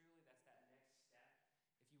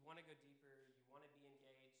go deeper, you want to be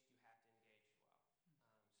engaged, you have to engage as well.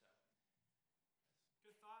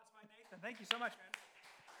 Good thoughts by Nathan. Thank you so much, man.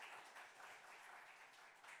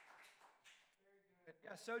 Very good.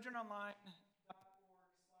 Yeah,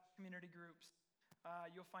 sojournonline.org/community groups.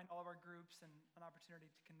 You'll find all of our groups and an opportunity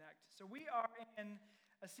to connect. So we are in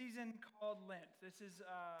a season called Lent. This is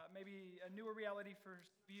maybe a newer reality for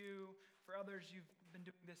you. For others, you've been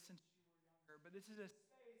doing this since you were younger. But this is a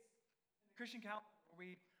space in the Christian calendar where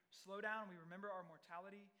we slow down, we remember our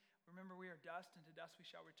mortality, remember we are dust, and to dust we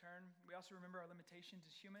shall return. We also remember our limitations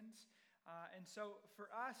as humans. And so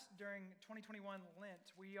for us, during 2021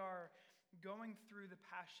 Lent, we are going through the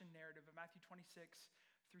Passion narrative of Matthew 26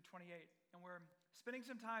 through 28. And we're spending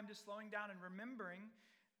some time just slowing down and remembering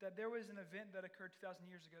that there was an event that occurred 2,000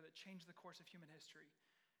 years ago that changed the course of human history.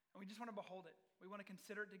 And we just want to behold it. We want to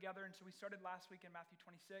consider it together. And so we started last week in Matthew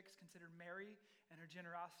 26, considered Mary and her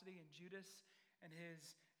generosity, and Judas and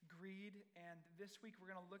his greed. And this week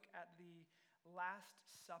we're going to look at the Last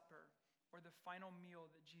Supper, or the final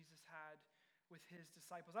meal that Jesus had with his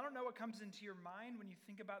disciples. I don't know what comes into your mind when you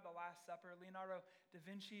think about the Last Supper. Leonardo da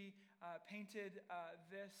Vinci painted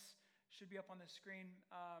this. Should be up on the screen.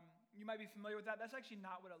 You might be familiar with that. That's actually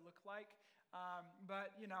not what it looked like.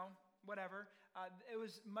 But, whatever. It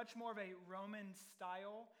was much more of a Roman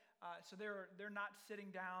style. So they're not sitting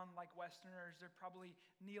down like Westerners. They're probably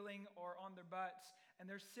kneeling or on their butts. And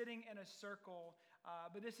they're sitting in a circle.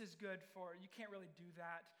 But this is good for, you can't really do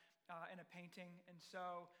that in a painting. And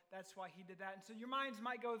so that's why he did that. And so your minds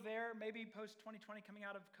might go there, maybe post-2020 coming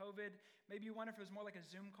out of COVID. Maybe you wonder if it was more like a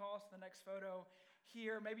Zoom call. So the next photo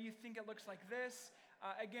here, maybe you think it looks like this.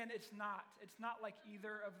 Again, it's not. It's not like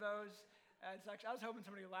either of those. It's actually, I was hoping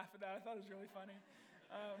somebody would laugh at that. I thought it was really funny.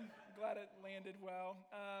 Glad it landed well.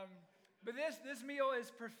 But this meal is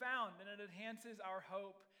profound, and it enhances our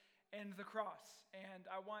hope in the cross. And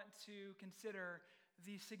I want to consider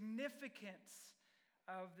the significance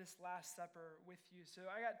of this Last Supper with you. So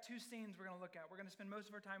I got two scenes we're going to look at. We're going to spend most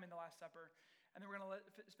of our time in the Last Supper, and then we're going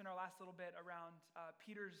to spend our last little bit around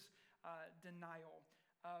Peter's denial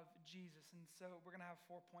of Jesus. And so we're going to have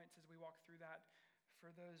 4 points as we walk through that for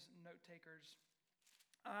those note takers.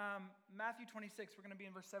 Matthew 26, we're going to be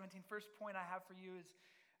in verse 17. First point I have for you is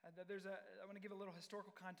that I want to give a little historical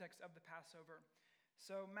context of the Passover.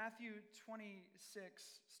 So Matthew 26,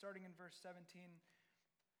 starting in verse 17.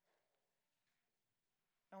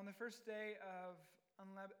 Now, on the first day of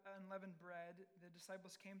unleavened bread, the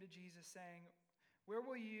disciples came to Jesus saying, "Where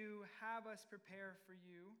will you have us prepare for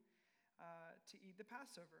you to eat the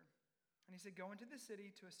Passover?" And he said, "Go into the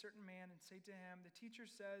city to a certain man and say to him, 'The teacher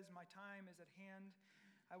says, my time is at hand.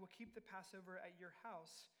 I will keep the Passover at your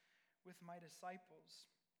house with my disciples.'"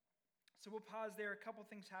 So we'll pause there. A couple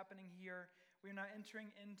things happening here. We're not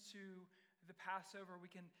entering into the Passover. We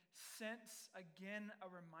can sense again a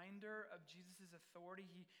reminder of Jesus' authority.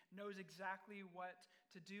 He knows exactly what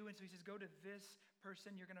to do. And so he says, go to this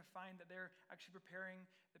person. You're going to find that they're actually preparing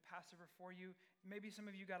the Passover for you. Maybe some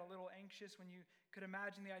of you got a little anxious when you could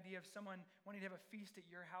imagine the idea of someone wanting to have a feast at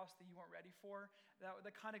your house that you weren't ready for.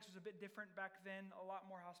 The context was a bit different back then. A lot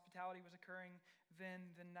more hospitality was occurring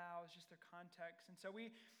then than now. It's just their context. And so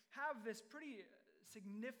we have this pretty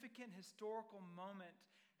significant historical moment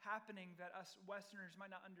happening that us Westerners might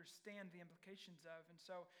not understand the implications of. And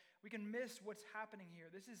so we can miss what's happening here.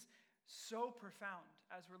 This is so profound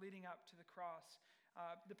as we're leading up to the cross.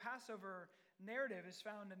 The Passover narrative is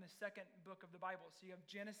found in the second book of the Bible. So you have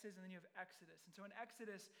Genesis and then you have Exodus. And so in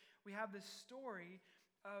Exodus, we have this story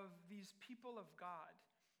of these people of God.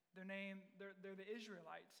 They're the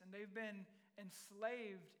Israelites, and they've been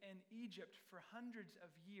enslaved in Egypt for hundreds of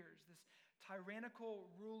years. This tyrannical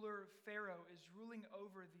ruler, Pharaoh, is ruling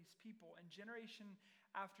over these people, and generation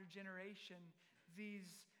after generation,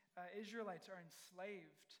 these Israelites are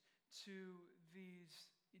enslaved to these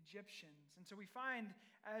Egyptians. And so we find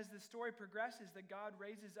as the story progresses that God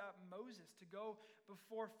raises up Moses to go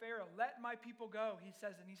before Pharaoh. "Let my people go," he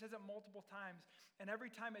says, and he says it multiple times. And every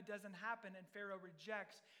time it doesn't happen and Pharaoh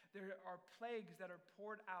rejects, there are plagues that are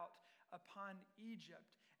poured out upon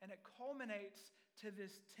Egypt. And it culminates to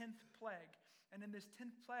this 10th plague. And in this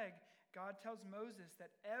 10th plague, God tells Moses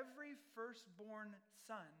that every firstborn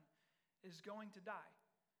son is going to die,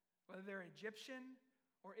 whether they're Egyptian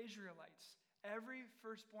or Israelites. Every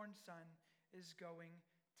firstborn son is going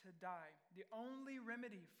to die. The only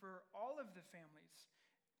remedy for all of the families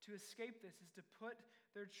to escape this is to put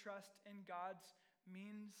their trust in God's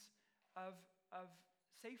means of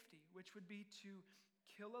safety, which would be to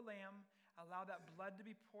kill a lamb, allow that blood to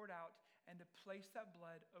be poured out, and to place that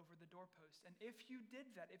blood over the doorpost. And if you did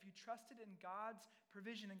that, if you trusted in God's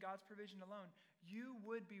provision and God's provision alone, you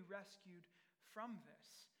would be rescued from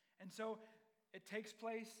this. And so it takes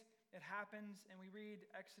place, it happens, and we read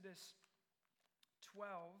Exodus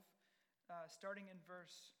 12, starting in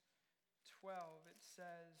verse 12. It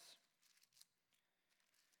says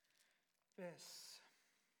this: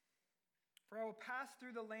 "For I will pass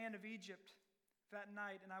through the land of Egypt that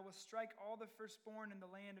night, and I will strike all the firstborn in the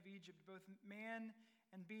land of Egypt, both man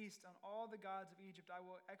and beast, on all the gods of Egypt. I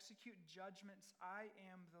will execute judgments. I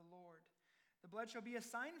am the Lord. The blood shall be a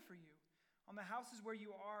sign for you on the houses where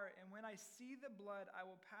you are, and when I see the blood, I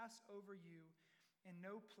will pass over you, and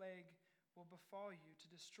no plague will befall you to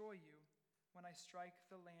destroy you when I strike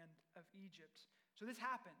the land of Egypt." So this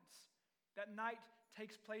happens. That night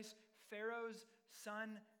takes place. Pharaoh's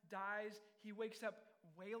son dies. He wakes up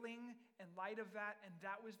wailing in light of that, and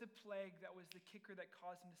that was the plague that was the kicker that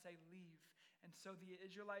caused him to say, "Leave." And so the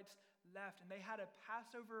Israelites left, and they had a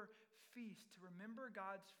Passover feast to remember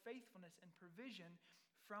God's faithfulness and provision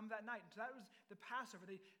from that night. And so that was the Passover.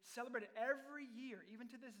 They celebrated every year, even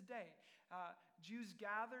to this day. Jews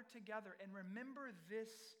gather together and remember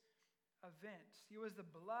this event. It was the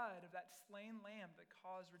blood of that slain lamb that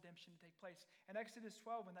caused redemption to take place. In Exodus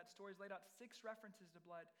 12, when that story is laid out, 6 references to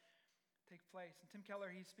blood take place. And Tim Keller,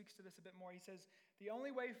 he speaks to this a bit more. He says, "The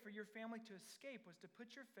only way for your family to escape was to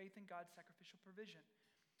put your faith in God's sacrificial provision.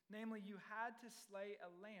 Namely, you had to slay a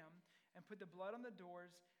lamb and put the blood on the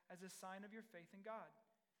doors as a sign of your faith in God.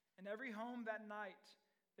 In every home that night,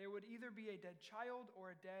 there would either be a dead child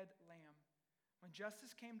or a dead lamb. When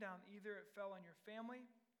justice came down, either it fell on your family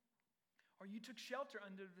or you took shelter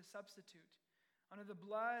under the substitute, under the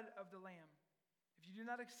blood of the lamb. If you do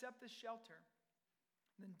not accept this shelter,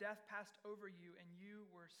 then death passed over you and you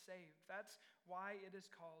were saved." That's why it is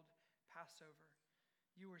called Passover.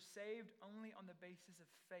 You were saved only on the basis of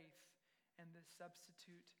faith and the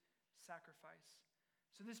substitute sacrifice.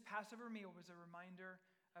 So this Passover meal was a reminder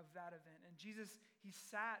of that event. And Jesus, he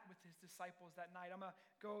sat with his disciples that night. I'm going to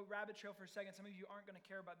go rabbit trail for a second. Some of you aren't going to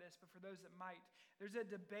care about this, but for those that might, there's a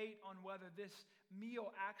debate on whether this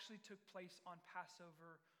meal actually took place on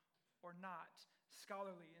Passover or not.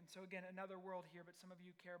 Scholarly. And so again, another world here, but some of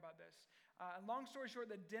you care about this. Long story short,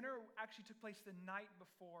 the dinner actually took place the night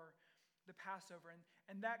before the Passover,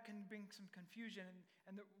 and that can bring some confusion.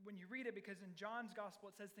 When you read it, because in John's gospel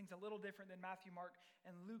it says things a little different than Matthew, Mark,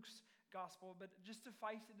 and Luke's gospel, but just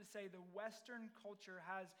suffice it to say the Western culture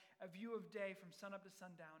has a view of day from sunup to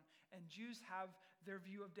sundown, and Jews have their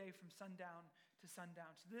view of day from sundown to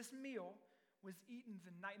sundown. So this meal was eaten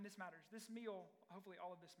the night, and this matters. This meal, hopefully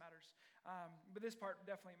all of this matters, but this part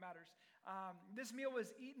definitely matters. This meal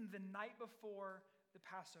was eaten the night before the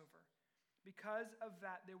Passover. Because of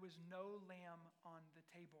that, there was no lamb on the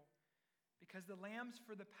table. Because the lambs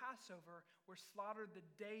for the Passover were slaughtered the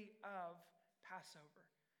day of Passover.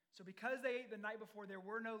 So because they ate the night before, there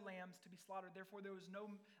were no lambs to be slaughtered. Therefore, there was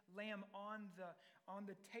no lamb on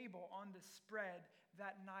the table, on the spread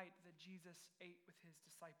that night that Jesus ate with his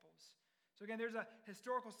disciples. So again, there's a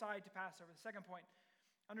historical side to Passover. The second point,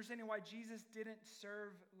 understanding why Jesus didn't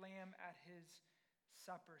serve lamb at his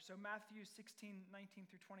supper. So Matthew 16:19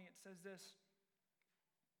 through 20, it says this: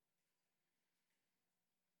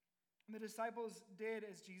 "And the disciples did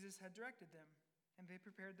as Jesus had directed them, and they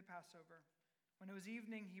prepared the Passover. When it was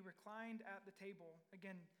evening, he reclined at the table,"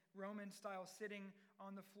 again, Roman style, sitting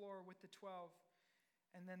on the floor with the 12,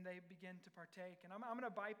 and then they begin to partake. And I'm going to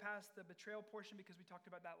bypass the betrayal portion because we talked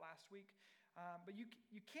about that last week. But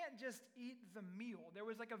you can't just eat the meal. There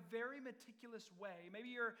was like a very meticulous way. Maybe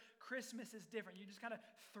your Christmas is different. You just kind of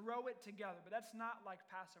throw it together. But that's not like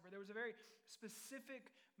Passover. There was a very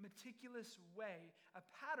specific, meticulous way, a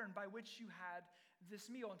pattern by which you had this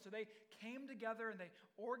meal. And so they came together and they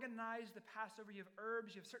organized the Passover. You have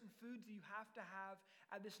herbs, you have certain foods that you have to have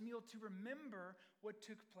at this meal to remember what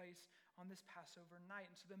took place on this Passover night.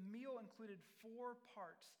 And so the meal included 4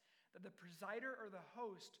 parts that the presider or the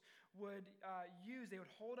host would use. They would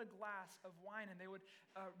hold a glass of wine and they would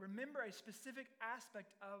remember a specific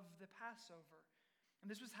aspect of the Passover. And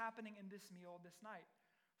this was happening in this meal this night.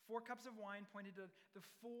 4 cups of wine pointed to the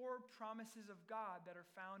 4 promises of God that are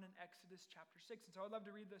found in Exodus chapter 6. And so I'd love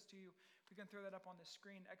to read those to you. We can throw that up on the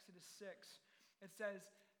screen. Exodus 6. It says,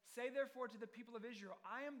 "Say therefore to the people of Israel,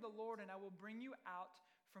 I am the Lord, and I will bring you out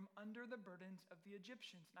from under the burdens of the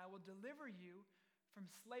Egyptians, and I will deliver you from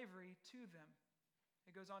slavery to them."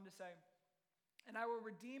 It goes on to say, "And I will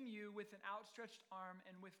redeem you with an outstretched arm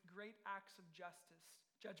and with great acts of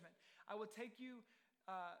judgment. I will take you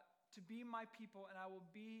to be my people, and I will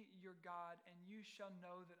be your God, and you shall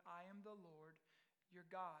know that I am the Lord, your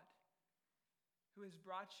God." who has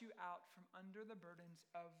brought you out from under the burdens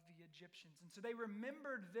of the Egyptians. And so they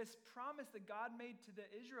remembered this promise that God made to the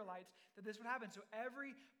Israelites that this would happen. So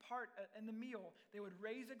every part in the meal, they would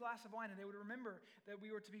raise a glass of wine and they would remember that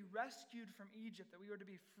we were to be rescued from Egypt, that we were to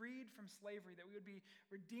be freed from slavery, that we would be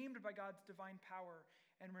redeemed by God's divine power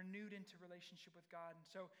and renewed into relationship with God. And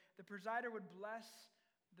so the presider would bless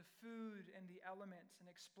the food and the elements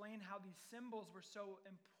and explain how these symbols were so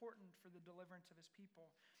important for the deliverance of his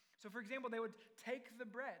people. So, for example, they would take the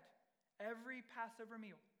bread, every Passover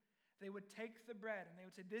meal. They would take the bread and they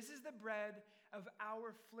would say, "This is the bread of our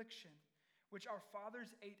affliction, which our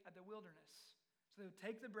fathers ate at the wilderness." So they would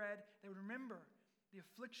take the bread, they would remember the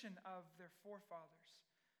affliction of their forefathers.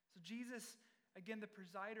 So Jesus, again, the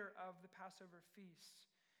presider of the Passover feast,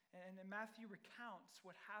 and Matthew recounts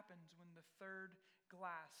what happens when the third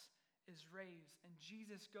glass is raised. And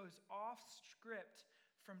Jesus goes off script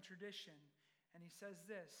from tradition. And he says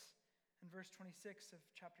this in verse 26 of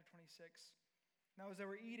chapter 26. "Now as they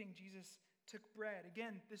were eating, Jesus took bread."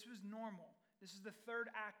 Again, this was normal. This is the third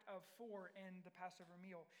act of 4 in the Passover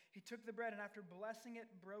meal. He took the bread and after blessing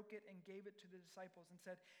it, broke it and gave it to the disciples and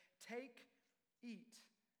said, "Take, eat.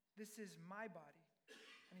 This is my body."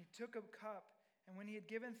 And he took a cup, and when he had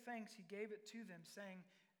given thanks, he gave it to them, saying,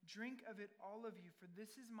 "Drink of it, all of you, for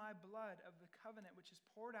this is my blood of the covenant, which is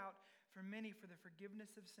poured out for many for the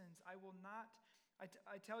forgiveness of sins.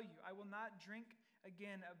 I tell you, I will not drink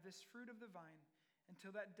again of this fruit of the vine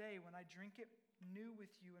until that day when I drink it new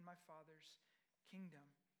with you in my Father's kingdom."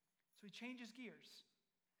 So he changes gears.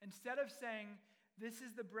 Instead of saying, "This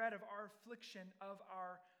is the bread of our affliction of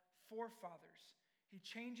our forefathers," he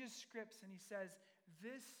changes scripts and he says,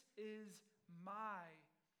 "This is my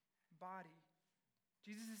body."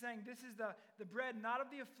 Jesus is saying, this is the bread not of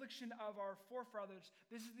the affliction of our forefathers.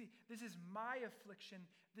 This is my affliction.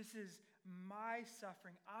 This is my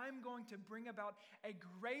suffering. I'm going to bring about a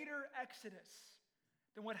greater exodus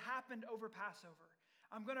than what happened over Passover.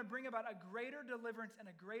 I'm going to bring about a greater deliverance and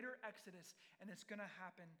a greater exodus, and it's going to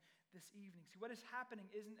happen this evening. See, what is happening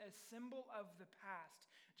isn't a symbol of the past.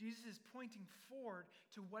 Jesus is pointing forward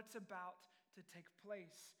to what's about to take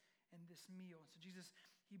place in this meal. So Jesus,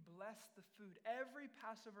 he blessed the food. Every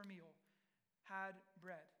Passover meal had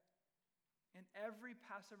bread, and every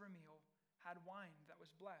Passover meal had wine that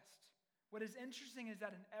was blessed. What is interesting is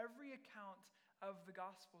that in every account of the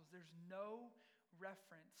Gospels, there's no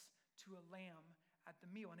reference to a lamb at the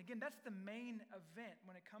meal. And again, that's the main event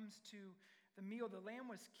when it comes to the meal. The lamb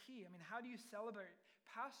was key. I mean, how do you celebrate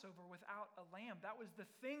Passover without a lamb? That was the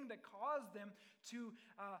thing that caused them to,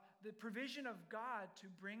 the provision of God to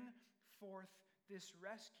bring forth this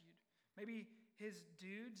rescued. Maybe his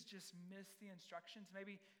dudes just missed the instructions.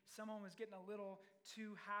 Maybe someone was getting a little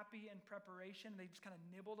too happy in preparation. They just kind of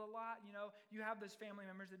nibbled a lot. You know, you have those family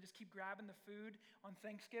members that just keep grabbing the food on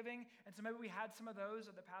Thanksgiving. And so maybe we had some of those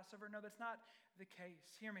at the Passover. No, that's not the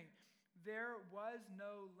case. Hear me. There was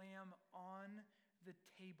no lamb on the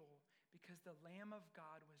table because the Lamb of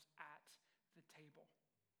God was at the table.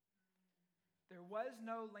 There was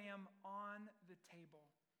no lamb on the table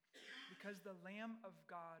because the Lamb of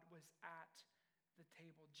God was at the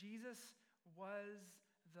table. Jesus was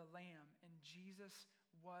the lamb, and Jesus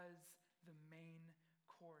was the main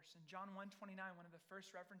course. In John 1:29, one of the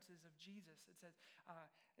first references of Jesus, it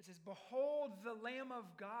says, "Behold the Lamb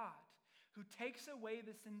of God who takes away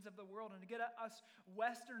the sins of the world." And to get us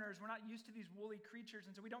Westerners, we're not used to these woolly creatures,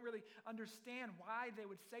 and so we don't really understand why they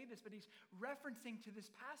would say this, but he's referencing to this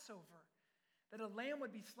Passover, that a lamb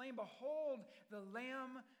would be slain. Behold the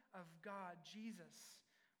Lamb of God. Jesus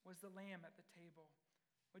was the lamb at the table.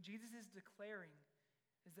 What Jesus is declaring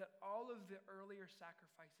is that all of the earlier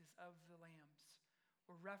sacrifices of the lambs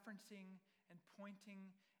were referencing and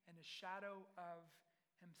pointing in a shadow of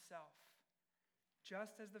himself.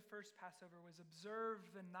 Just as the first Passover was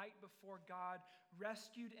observed the night before God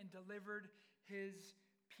rescued and delivered his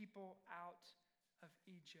people out of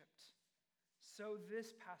Egypt, so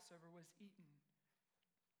this Passover was eaten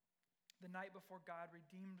the night before God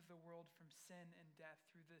redeemed the world from sin and death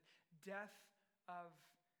through the death of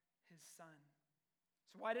his Son.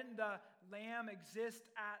 So why didn't the lamb exist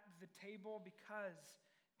at the table? Because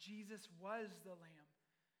Jesus was the lamb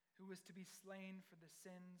who was to be slain for the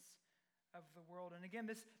sins of the world. And again,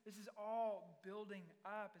 this is all building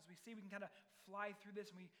up. As we see, we can kind of fly through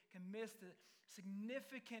this and we can miss the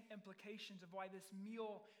significant implications of why this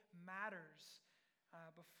meal matters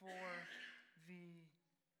before the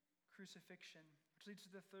crucifixion. Which leads to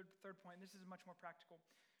the third point. This is much more practical.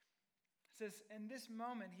 It says, in this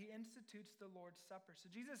moment, he institutes the Lord's Supper. So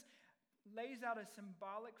Jesus lays out a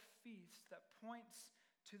symbolic feast that points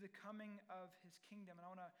to the coming of his kingdom. And I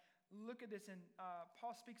want to look at this, and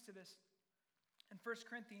Paul speaks to this in 1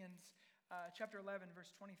 Corinthians chapter 11,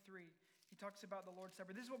 verse 23. He talks about the Lord's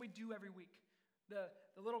Supper. This is what we do every week. The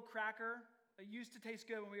little cracker that used to taste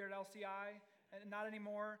good when we were at LCI, and not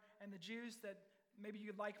anymore, and the juice that maybe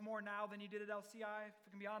you like more now than you did at LCI, if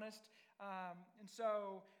we can be honest. And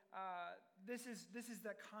so this is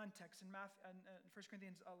that context. In 1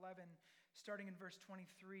 Corinthians 11, starting in verse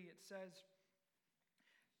 23, it says,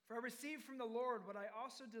 "For I received from the Lord what I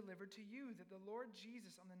also delivered to you, that the Lord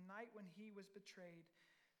Jesus, on the night when he was betrayed,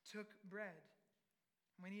 took bread.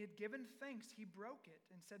 When he had given thanks, he broke it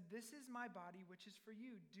and said, 'This is my body, which is for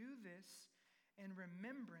you. Do this in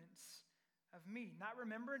remembrance of me.'" Not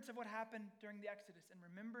remembrance of what happened during the Exodus, in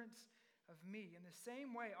remembrance of me. In the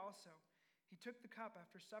same way also, he took the cup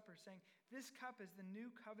after supper, saying, "This cup is the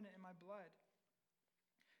new covenant in my blood.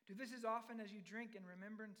 Do this as often as you drink in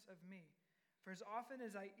remembrance of me. For as often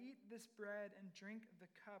as I eat this bread and drink the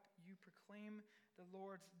cup, you proclaim the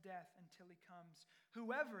Lord's death until he comes.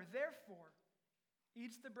 Whoever, therefore,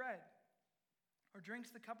 eats the bread or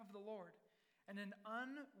drinks the cup of the Lord in an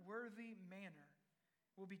unworthy manner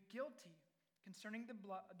will be guilty concerning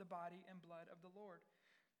the body and blood of the Lord.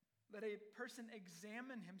 Let a person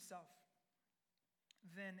examine himself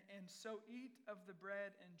then, and so eat of the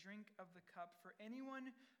bread and drink of the cup. For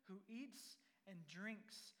anyone who eats and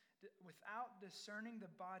drinks without discerning the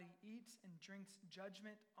body eats and drinks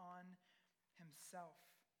judgment on himself."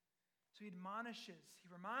 So he admonishes, he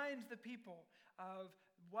reminds the people of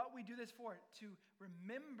what we do this for, to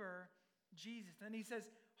remember Jesus. And then he says,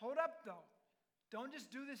 hold up though. Don't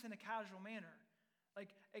just do this in a casual manner.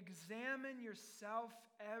 Like, examine yourself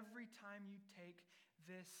every time you take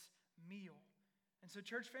this meal. And so,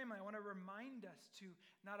 church family, I want to remind us to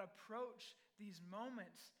not approach these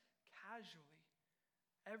moments casually.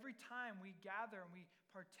 Every time we gather and we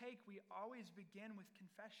partake, we always begin with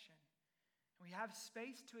confession. And we have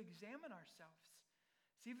space to examine ourselves.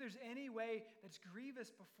 See if there's any way that's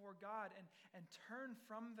grievous before God, and turn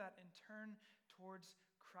from that and turn towards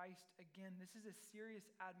Christ again. This is a serious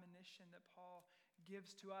admonition that Paul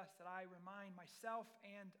gives to us, that I remind myself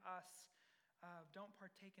and us don't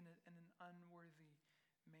partake in an unworthy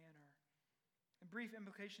manner. And brief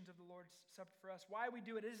implications of the Lord's Supper for us. Why we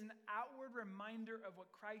do it is an outward reminder of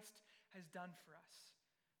what Christ has done for us.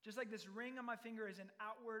 Just like this ring on my finger is an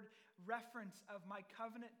outward reference of my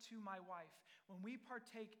covenant to my wife. When we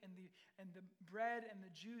partake in the bread and the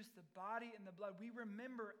juice, the body and the blood, we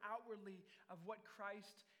remember outwardly of what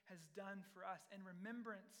Christ has done for us in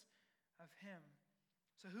remembrance of him.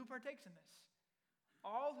 So who partakes in this?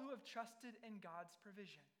 All who have trusted in God's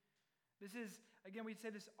provision. This is, again, we say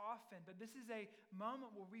this often, but this is a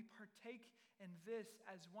moment where we partake in this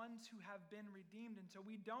as ones who have been redeemed. And so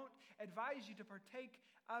we don't advise you to partake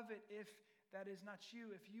of it if that is not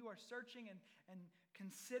you. If you are searching and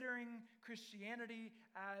considering Christianity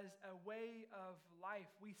as a way of life,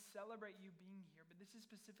 we celebrate you being here. But this is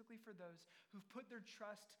specifically for those who've put their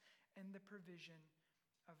trust in the provision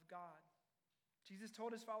of God. Jesus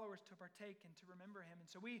told his followers to partake and to remember him. And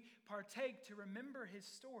so we partake to remember his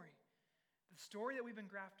story. The story that we've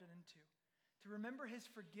been grafted into, to remember his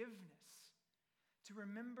forgiveness, to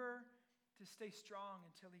remember to stay strong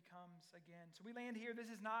until he comes again. So we land here.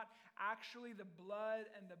 This is not actually the blood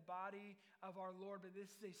and the body of our Lord, but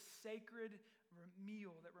this is a sacred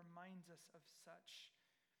meal that reminds us of such.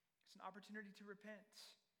 It's an opportunity to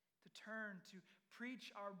repent, to turn, to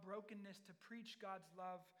preach our brokenness, to preach God's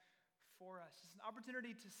love for us. It's an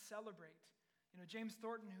opportunity to celebrate. You know, James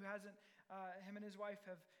Thornton, who hasn't, him and his wife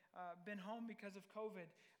have been home because of COVID,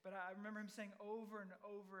 but I remember him saying over and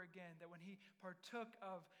over again that when he partook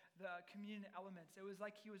of the communion elements, it was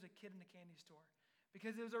like he was a kid in a candy store,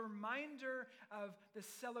 because it was a reminder of the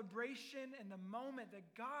celebration and the moment that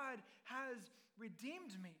God has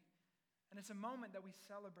redeemed me. And it's a moment that we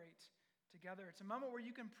celebrate together. It's a moment where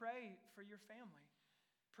you can pray for your family,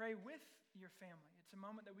 pray with your family. It's a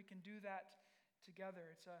moment that we can do that together.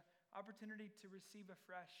 It's an opportunity to receive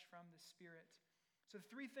afresh from the Spirit. So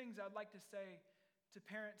 3 things I'd like to say to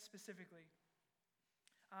parents specifically.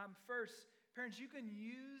 First, parents, you can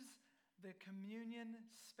use the communion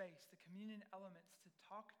space, the communion elements, to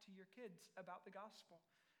talk to your kids about the gospel.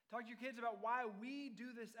 Talk to your kids about why we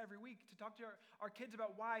do this every week. To talk to our kids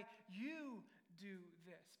about why you do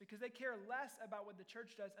this. Because they care less about what the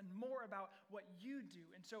church does and more about what you do.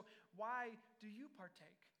 And so why do you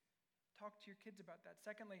partake? Talk to your kids about that.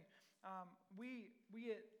 Secondly, we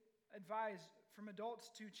advise from adults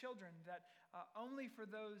to children that only for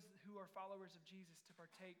those who are followers of Jesus to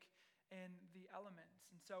partake in the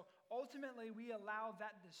elements. And so ultimately we allow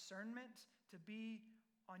that discernment to be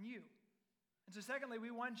on you. And so secondly,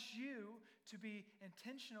 we want you to be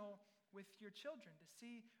intentional with your children, to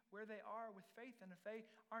see where they are with faith. And if they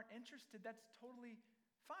aren't interested, that's totally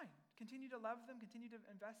fine. Continue to love them, continue to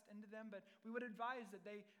invest into them, but we would advise that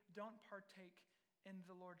they don't partake in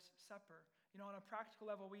the Lord's Supper. On a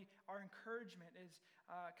practical level, our encouragement is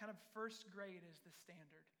kind of first grade is the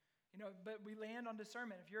standard. But we land on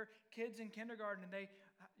discernment. If your kid's in kindergarten and they,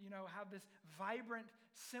 have this vibrant,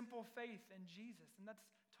 simple faith in Jesus, and that's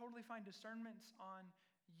totally fine. Discernment's on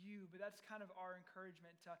you, but that's kind of our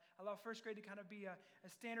encouragement to allow first grade to kind of be a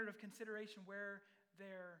standard of consideration where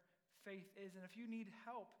their faith is. And if you need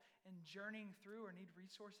help in journeying through or need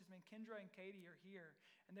resources, Kendra and Katie are here,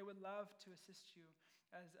 and they would love to assist you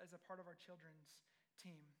as a part of our children's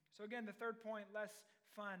team. So again, the third point, less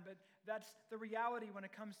fun, but that's the reality when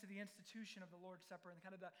it comes to the institution of the Lord's Supper and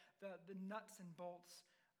kind of the nuts and bolts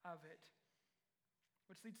of it.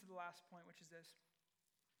 Which leads to the last point, which is this.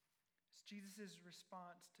 It's Jesus'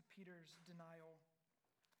 response to Peter's denial.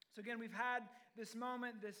 So again, we've had this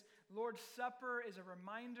moment. This Lord's Supper is a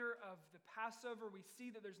reminder of the Passover. We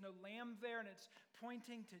see that there's no lamb there, and it's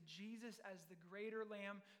pointing to Jesus as the greater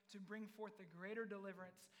lamb to bring forth the greater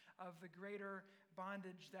deliverance of the greater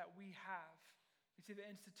bondage that we have. We see the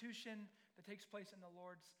institution that takes place in the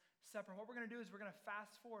Lord's Supper. And what we're going to do is we're going to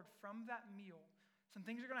fast forward from that meal. Some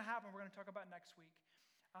things are going to happen we're going to talk about next week.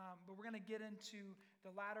 But we're going to get into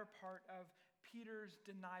the latter part of Peter's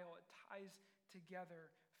denial. It ties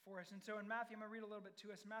together for us. And so in Matthew, I'm going to read a little bit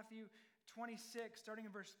to us. Matthew 26, starting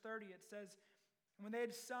in verse 30, it says, "When they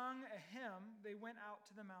had sung a hymn, they went out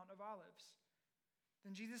to the Mount of Olives.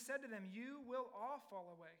 Then Jesus said to them, 'You will all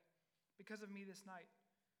fall away because of me this night.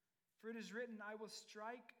 For it is written, I will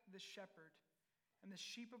strike the shepherd, and the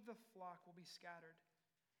sheep of the flock will be scattered.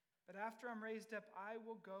 But after I'm raised up, I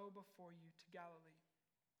will go before you to Galilee.'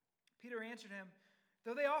 Peter answered him,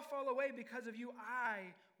 'Though they all fall away because of you,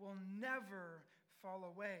 I will never fall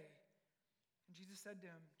away.' And Jesus said to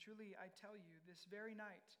him, 'Truly I tell you, this very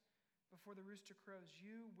night, before the rooster crows,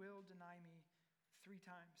 you will deny me 3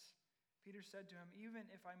 times.' Peter said to him, 'Even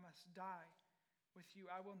if I must die with you,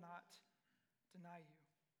 I will not deny you.'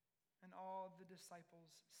 And all the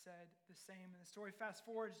disciples said the same." And the story fast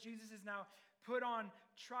forwards. Jesus is now put on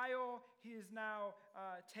trial. He is now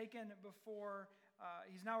taken before,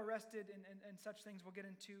 he's now arrested and such things we'll get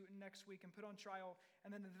into next week and put on trial.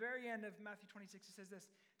 And then at the very end of Matthew 26, it says this,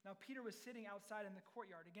 "Now Peter was sitting outside in the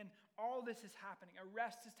courtyard." Again, all this is happening.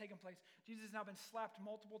 Arrest has taken place. Jesus has now been slapped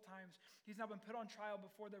multiple times. He's now been put on trial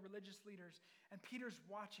before the religious leaders. And Peter's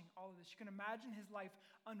watching all of this. You can imagine his life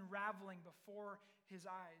unraveling before his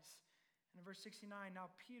eyes. And in verse 69, "Now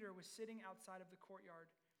Peter was sitting outside of the courtyard,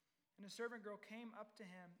 and a servant girl came up to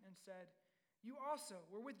him and said, 'You also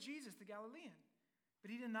were with Jesus the Galilean.' But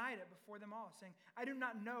he denied it before them all, saying, 'I do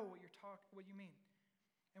not know what you mean.'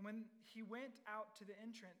 And when he went out to the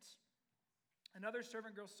entrance, another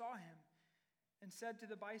servant girl saw him and said to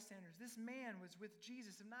the bystanders, 'This man was with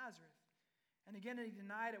Jesus of Nazareth.' And again he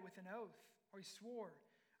denied it with an oath, or he swore,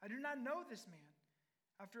 'I do not know this man.'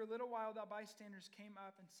 After a little while, the bystanders came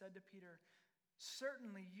up and said to Peter,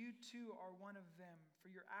 'Certainly you too are one of them, for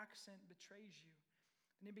your accent betrays you.'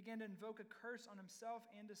 And he began to invoke a curse on himself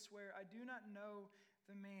and to swear, 'I do not know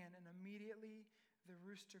the man.' And immediately the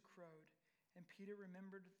rooster crowed. And Peter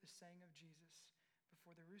remembered the saying of Jesus,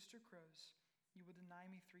 'Before the rooster crows, you will deny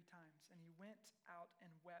me 3 times.' And he went out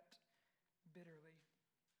and wept bitterly."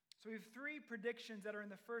 So we have 3 predictions that are in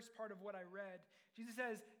the first part of what I read. Jesus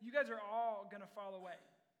says, you guys are all going to fall away.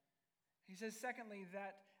 He says, secondly,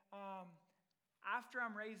 that after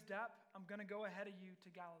I'm raised up, I'm going to go ahead of you to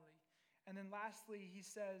Galilee. And then lastly, he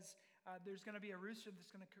says, there's going to be a rooster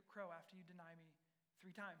that's going to crow after you deny me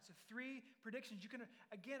 3 times. So 3 predictions.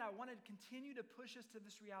 I want to continue to push us to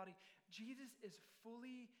this reality. Jesus is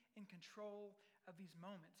fully in control of these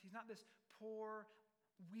moments. He's not this poor,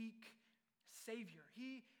 weak Savior.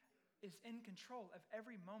 He is in control of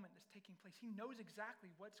every moment that's taking place. He knows exactly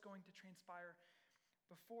what's going to transpire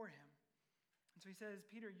before him. And so he says,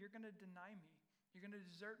 "Peter, you're going to deny me. You're going to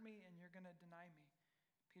desert me and you're going to deny me."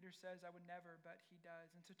 Peter says, "I would never," but he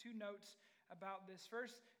does. And so 2 notes about this.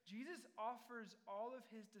 First, Jesus offers all of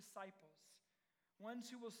his disciples, ones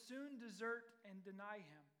who will soon desert and deny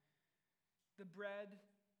him, the bread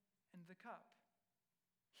and the cup.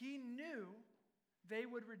 He knew they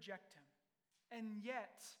would reject him, and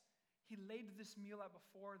yet he laid this meal out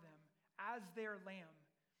before them as their lamb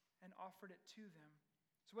and offered it to them.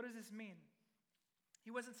 So what does this mean?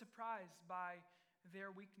 He wasn't surprised by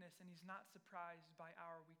their weakness, and he's not surprised by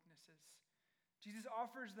our weaknesses. Jesus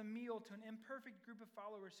offers the meal to an imperfect group of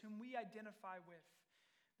followers whom we identify with.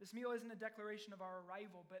 This meal isn't a declaration of our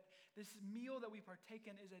arrival, but this meal that we partake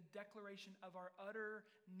in is a declaration of our utter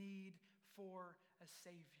need for a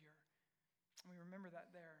Savior. And we remember that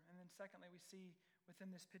there. And then secondly, we see within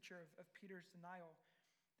this picture of Peter's denial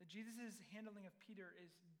that Jesus' handling of Peter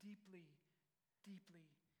is deeply, deeply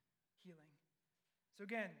healing. So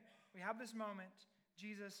again, we have this moment.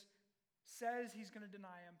 Jesus says he's going to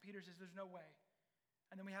deny him. Peter says there's no way.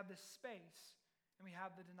 And then we have this space, and we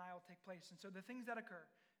have the denial take place. And so the things that occur,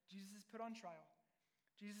 Jesus is put on trial.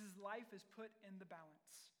 Jesus' life is put in the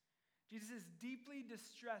balance. Jesus is deeply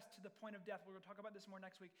distressed to the point of death. We're going to talk about this more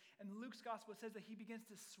next week. And Luke's gospel says that he begins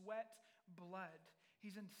to sweat blood.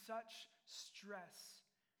 He's in such stress.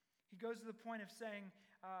 He goes to the point of saying,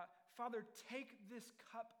 Father, take this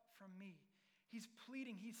cup from me. He's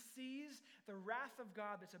pleading. He sees the wrath of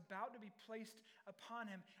God that's about to be placed upon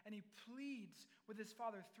him, and he pleads with his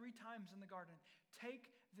Father 3 times in the garden,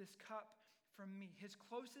 take this cup from me. His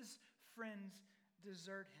closest friends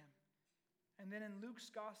desert him. And then in Luke's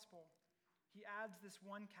gospel, he adds this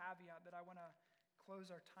one caveat that I want to close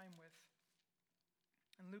our time with.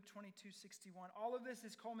 In Luke 22:61, all of this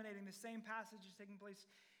is culminating. The same passage is taking place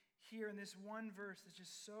here in this one verse that's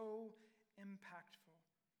just so impactful.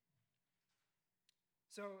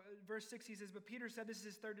 So verse 6, he says, but Peter said, this is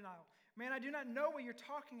his third denial. Man, I do not know what you're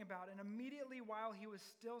talking about. And immediately while he was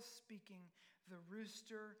still speaking, the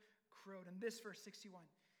rooster crowed. And this verse 61,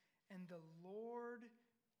 and the Lord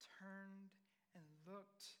turned and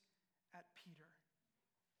looked at Peter.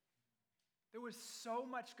 There was so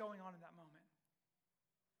much going on in that moment.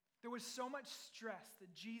 There was so much stress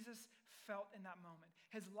that Jesus felt in that moment.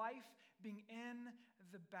 His life being in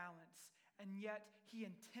the balance. And yet he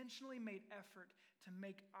intentionally made effort to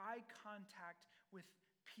make eye contact with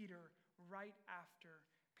Peter right after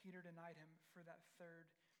Peter denied him for that third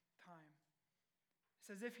time.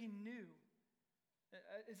 It's as if he knew.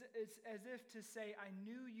 It's as if to say, I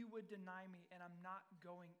knew you would deny me and I'm not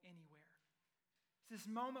going anywhere. It's this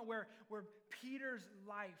moment where Peter's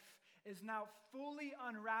life is now fully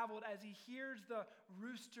unraveled as he hears the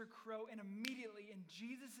rooster crow, and immediately in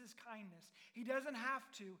Jesus' kindness, he doesn't have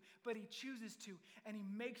to, but he chooses to, and he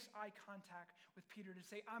makes eye contact with Peter to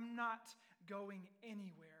say, I'm not going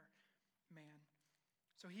anywhere, man.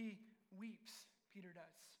 So he weeps, Peter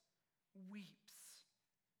does, weeps.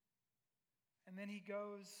 And then he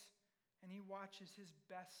goes and he watches his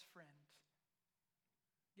best friend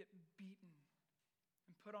get beaten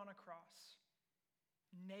and put on a cross,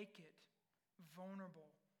 naked, vulnerable,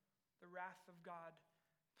 the wrath of God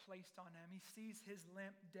placed on him. He sees his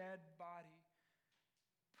limp, dead body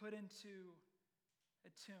put into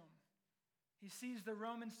a tomb. He sees the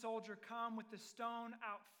Roman soldier come with the stone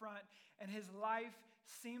out front, and his life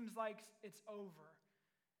seems like it's over.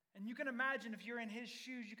 And you can imagine, if you're in his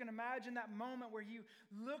shoes, you can imagine that moment where you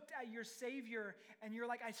looked at your Savior and you're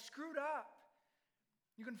like, I screwed up.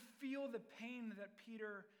 You can feel the pain that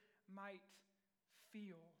Peter might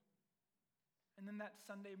feel. And then that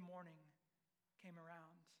Sunday morning came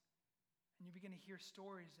around, and you begin to hear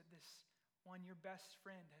stories that this one, your best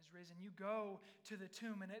friend, has risen. You go to the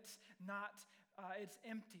tomb, and it's not, it's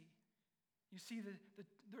empty. You see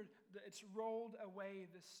it's rolled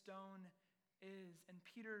away, the stone is. And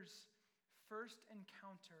Peter's first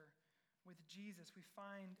encounter with Jesus we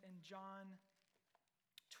find in John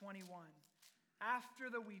 21. After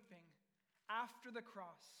the weeping, after the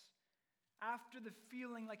cross, after the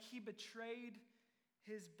feeling like he betrayed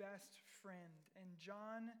his best friend. In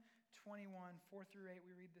John 21, 4-8,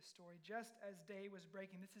 we read this story. Just as day was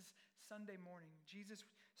breaking, this is Sunday morning, Jesus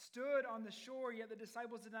stood on the shore, yet the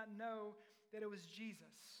disciples did not know that it was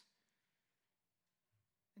Jesus.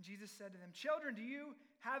 And Jesus said to them, children, do you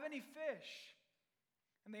have any fish?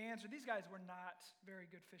 And they answered, these guys were not very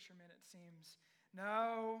good fishermen, it seems.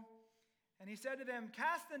 No. And he said to them,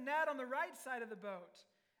 cast the net on the right side of the boat,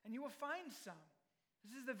 and you will find some.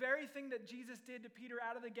 This is the very thing that Jesus did to Peter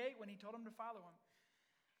out of the gate when he told him to follow him.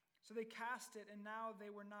 So they cast it, and now they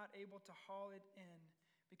were not able to haul it in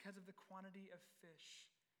because of the quantity of fish.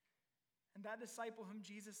 And that disciple whom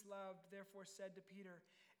Jesus loved therefore said to Peter,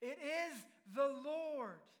 it is the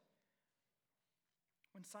Lord.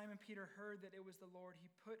 When Simon Peter heard that it was the Lord, he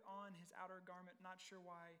put on his outer garment, not sure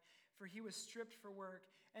why, for he was stripped for work,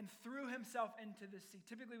 and threw himself into the sea.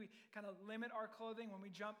 Typically, we kind of limit our clothing when we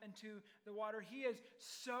jump into the water. He is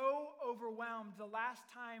so overwhelmed. The last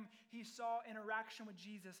time he saw interaction with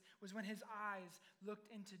Jesus was when his eyes looked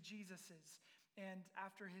into Jesus's, and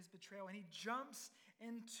after his betrayal, and he jumps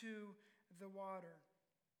into the water.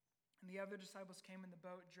 And the other disciples came in the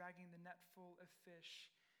boat, dragging the net full of fish,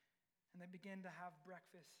 and they began to have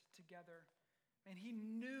breakfast together. And he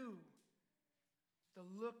knew the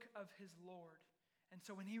look of his Lord. And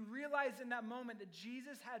so when he realized in that moment that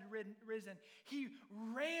Jesus had risen, he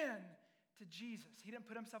ran to Jesus. He didn't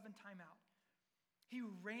put himself in timeout. He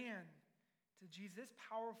ran to Jesus. It's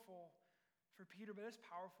powerful for Peter, but it's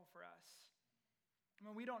powerful for us. I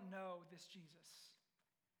mean, we don't know this Jesus,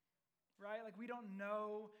 right? Like, we don't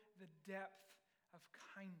know the depth of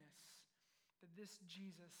kindness that this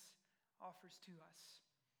Jesus offers to us.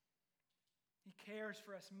 He cares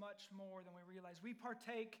for us much more than we realize. We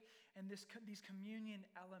partake in these communion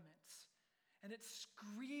elements, and it's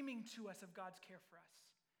screaming to us of God's care for us.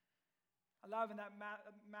 I love in that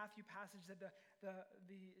Matthew passage that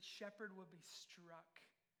the shepherd will be struck.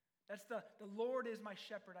 That's the Lord is my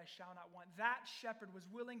shepherd, I shall not want. That shepherd was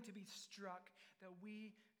willing to be struck that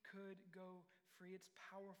we could go free. It's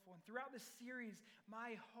powerful. And throughout this series,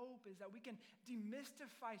 my hope is that we can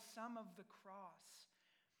demystify some of the cross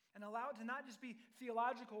and allow it to not just be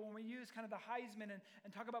theological when we use kind of the Heisman and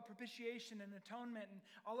talk about propitiation and atonement and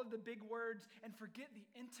all of the big words and forget the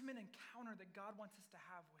intimate encounter that God wants us to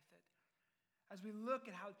have with it. As we look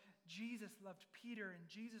at how Jesus loved Peter and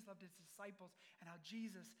Jesus loved his disciples and how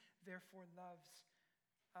Jesus therefore loves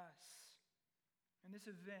us. And this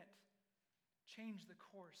event changed the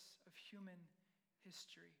course of human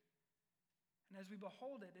history. And as we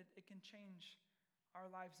behold it, it can change our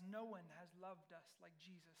lives. No one has loved us like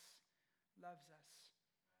Jesus loves us.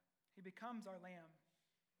 He becomes our lamb,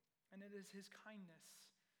 and it is his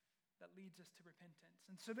kindness that leads us to repentance.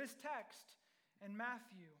 And so this text in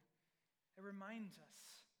Matthew, it reminds us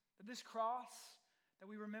that this cross that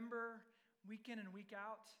we remember week in and week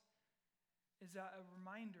out is a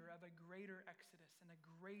reminder of a greater exodus and a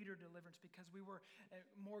greater deliverance because we were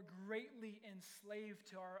more greatly enslaved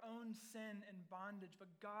to our own sin and bondage.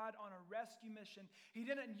 But God, on a rescue mission, he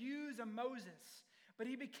didn't use a Moses, but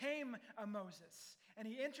he became a Moses. And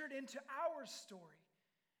he entered into our story,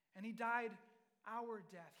 and he died our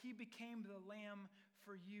death. He became the lamb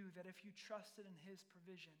for you, that if you trusted in his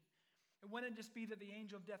provision, it wouldn't just be that the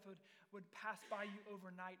angel of death would pass by you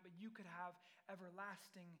overnight, but you could have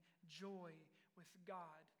everlasting joy with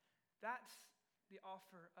God. That's the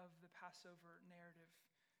offer of the Passover narrative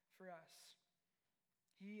for us.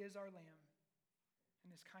 He is our lamb,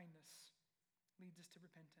 and his kindness leads us to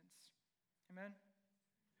repentance. Amen?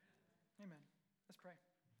 Amen. Let's pray.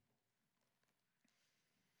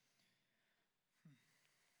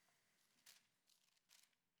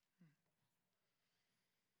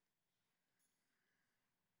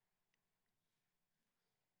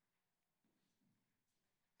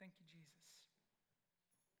 Thank you, Jesus.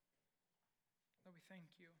 Lord, we thank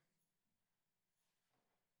you.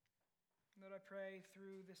 Lord, I pray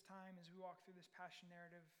through this time as we walk through this passion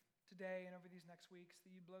narrative today and over these next weeks that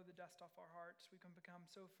you blow the dust off our hearts. We can become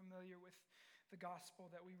so familiar with the gospel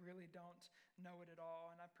that we really don't know it at all.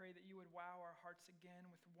 And I pray that you would wow our hearts again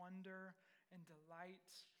with wonder and delight,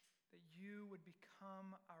 that you would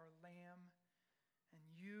become our lamb and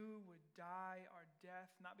you would die our death,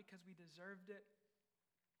 not because we deserved it,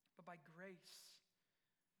 but by grace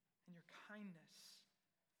and your kindness,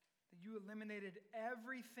 that you eliminated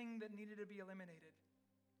everything that needed to be eliminated,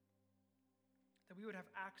 that we would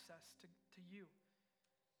have access to you.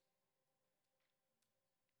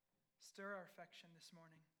 Stir our affection this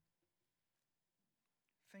morning.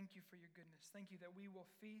 Thank you for your goodness. Thank you that we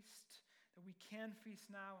will feast, that we can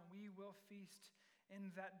feast now, and we will feast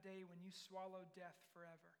in that day when you swallow death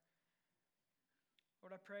forever.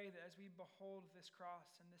 Lord, I pray that as we behold this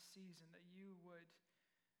cross in this season, that you would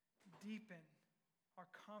deepen our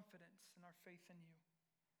confidence and our faith in you.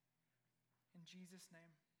 In Jesus'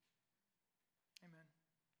 name, amen.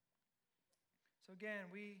 So again,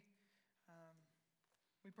 we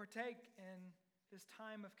partake in this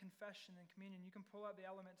time of confession and communion. You can pull out the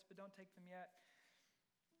elements, but don't take them yet.